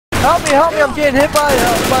Help me, I'm getting hit by the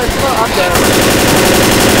smoke. I'm dead.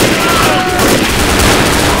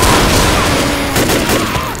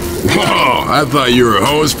 Oh, I thought you were a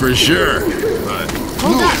host for sure. But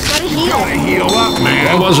Hold up, gotta heal. gotta heal up, man.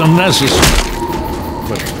 That wasn't necessary.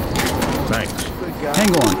 But, thanks.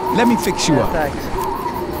 Hang on, let me fix you up. Thanks.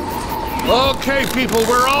 Okay, people,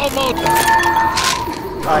 we're almost...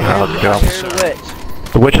 Let's go. The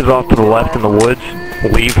witch. The witch is off to the left in the woods.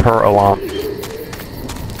 Leave her alone.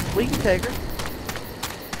 We can take her.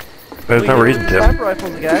 There's no reason to. Sniper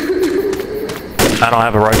rifles again. I don't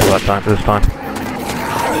have a rifle this time.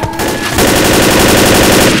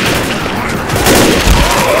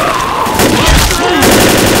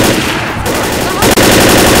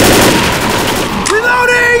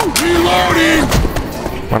 Reloading!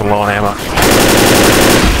 Running low on ammo.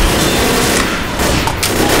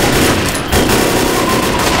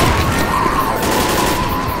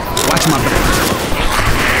 Watch my back.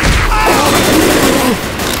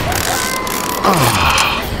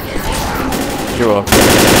 You're up.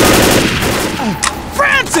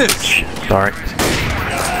 Francis! Sorry.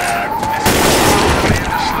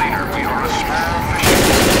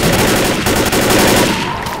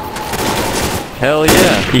 Hell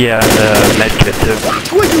yeah. Yeah, and med kit too.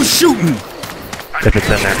 Who are you shooting? If it's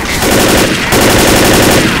in there.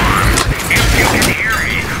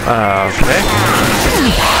 Okay.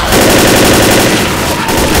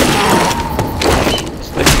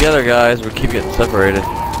 Stick together, guys. We keep getting separated.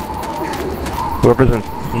 Whoever's in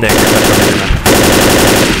Nick,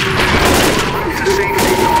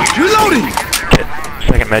 Reloading! kit.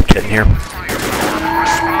 Second med kit in here.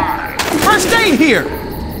 First aid here!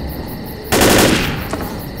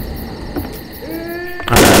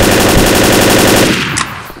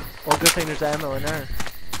 Well, good thing there's ammo in there.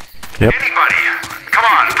 Yep. Anybody? Come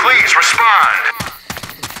on, please respond.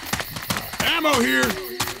 Ammo here!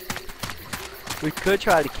 We could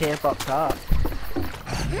try to camp up top.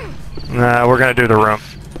 Nah, we're gonna do the room.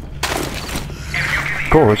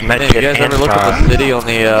 Cool, there's med Hey, kit you guys and ever look at the city on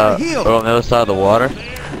the other side of the water?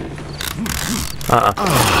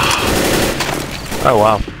 Oh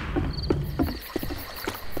wow.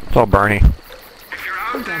 It's all Bernie.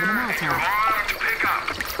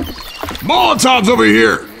 Molotov's over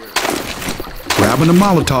here! Grabbing a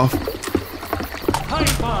Molotov.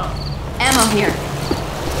 Ammo here.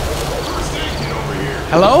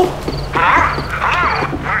 Hello? Hello?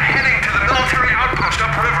 We're heading to the military outpost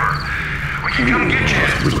upriver. We can come get you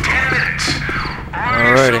in 10 minutes.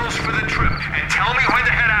 Order yourselves for the trip and tell me when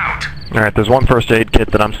to head out. Alright, there's one first aid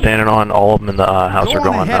kit that I'm standing on. All of them in the house Go are on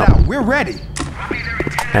going and head now. out. We're ready.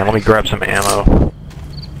 And let me grab some ammo.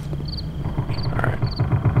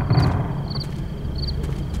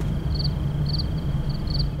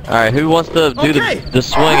 Alright, who wants to do the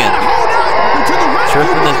swinging? Hold on! Until the rest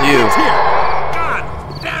Tristan of is you. here. God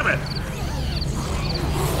damn it!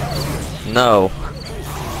 No.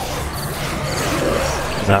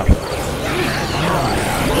 No.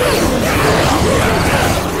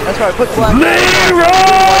 That's right, put black. Leroy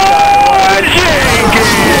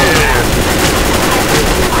Jenkins!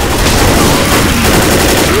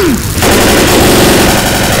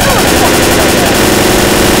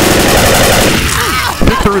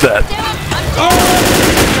 Who threw that?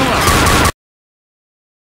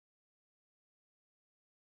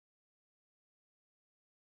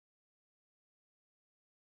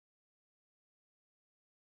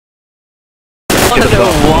 I don't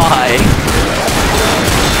know why.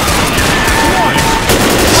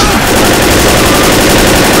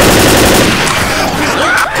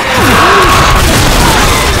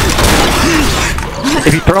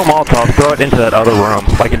 If you throw a Molotov, throw it into that other room,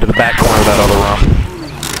 like into the back corner of that other room.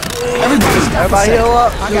 Everybody heal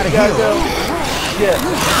up. I gotta heal. Yeah.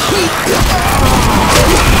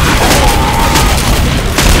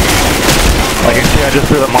 Like you see, I just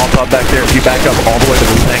threw that Molotov back there. If you back up all the way to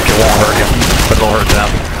the sink, it won't hurt you, but it'll hurt them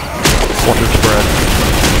once it's spread.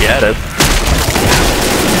 Yeah, it is.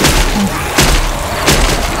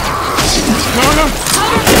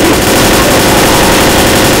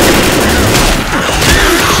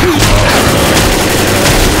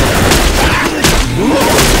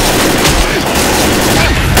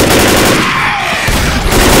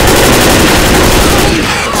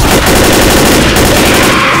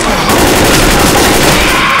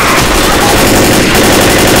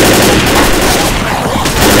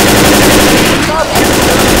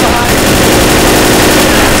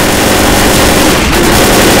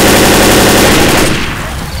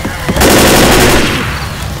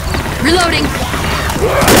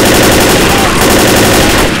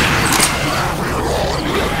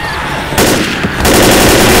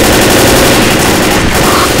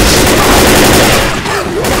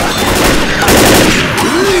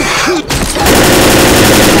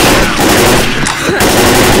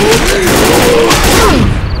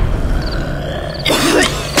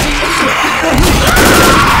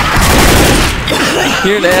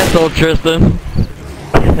 You're an asshole, Tristan.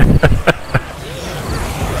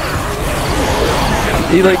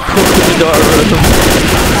 He like cooked in the dart rhythm.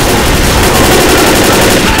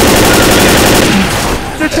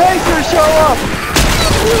 The tankers show up!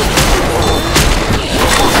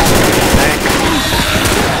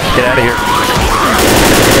 Get out of here.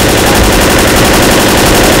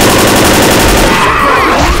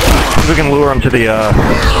 We can lure him to the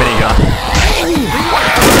minigun.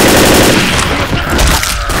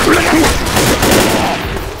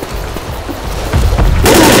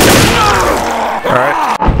 Alright,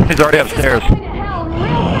 he's already upstairs.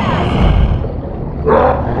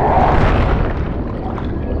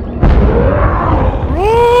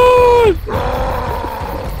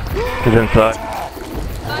 He's inside.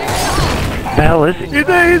 The hell is he? He's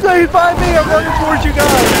by me! I'm running towards you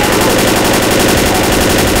guys!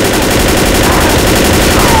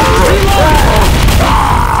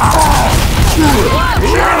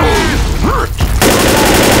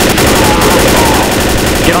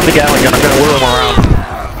 Get on the Gatling gun, I'm gonna whirl him around.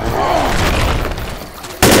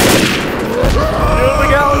 Get on the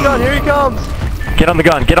Gatling gun, here he comes! Get on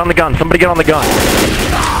the gun, somebody get on the gun.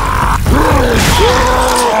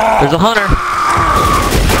 There's a hunter.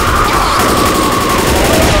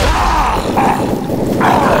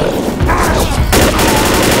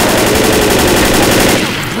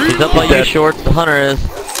 He's up by you, Shorts. The hunter is.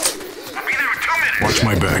 Watch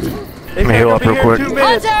my back. Let me heal up real quick. Maybe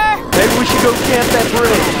we should go camp that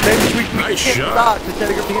bridge. Maybe we can Nice camp the shot. docks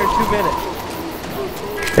instead of being here in 2 minutes.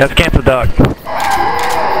 Yeah, let's camp the dock.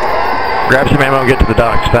 Grab some ammo and get to the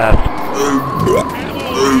docks fast.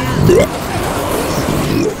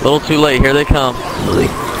 A little too late. Here they come.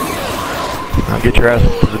 Now get your ass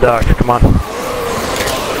to the docks, come on.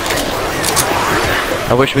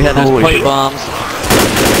 I wish we had those Holy plate shit. bombs.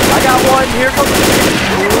 I got one. Here comes.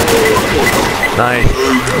 Nice.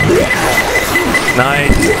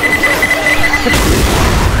 Nice.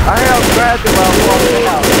 I grabbed him while I was walking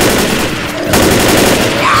out.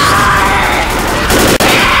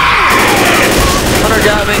 Hunter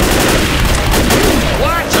got me.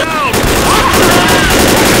 Watch out!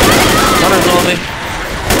 Hunter's on me.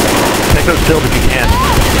 Take those pills if you can.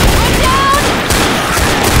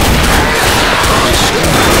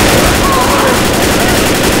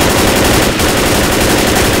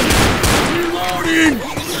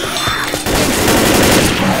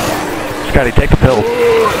 Scotty, take the pill.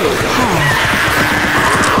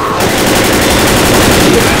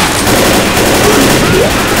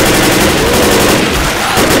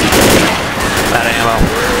 Out of ammo.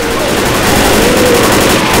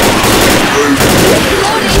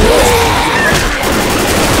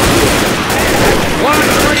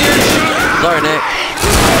 Sorry, Nick.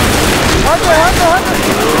 Hunter!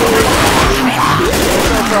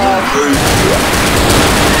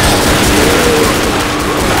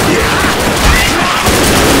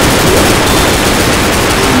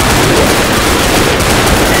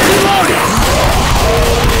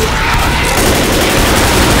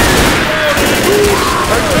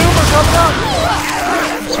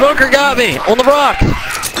 Smoker got me on the rock.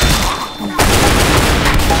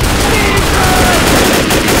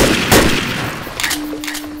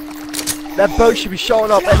 That boat should be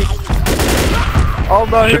showing up any. Oh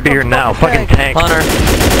no! Should be here now. Fucking tank. Hunter.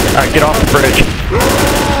 Alright, get off the bridge.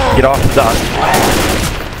 Get off the dock.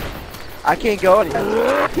 I can't go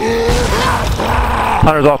anywhere.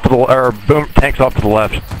 Hunter's off to the or boom. Tank's off to the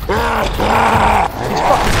left. He's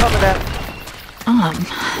fucking coming at me. I'm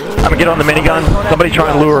gonna get on the minigun. Somebody try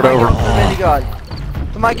and lure it over.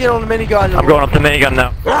 Somebody get on the minigun. I'm going up the minigun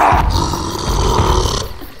now.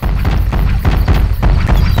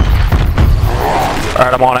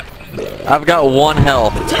 Alright, I'm on it. I've got 1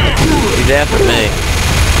 health. He's after me.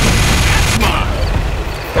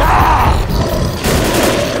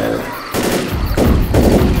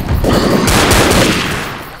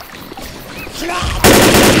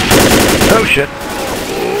 Oh shit.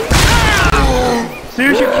 As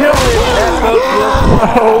soon as you kill me, that boat will.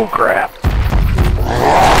 Oh crap.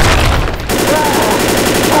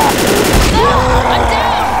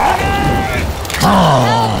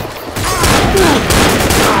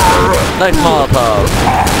 Nice Molotov.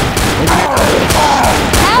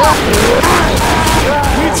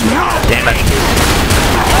 Damn it.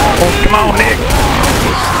 Oh, come on, Nick.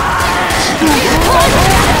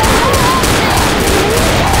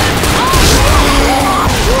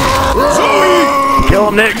 Kill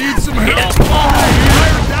him, Nick. Need some help.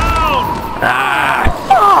 Ah,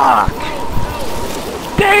 fuck.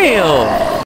 Damn.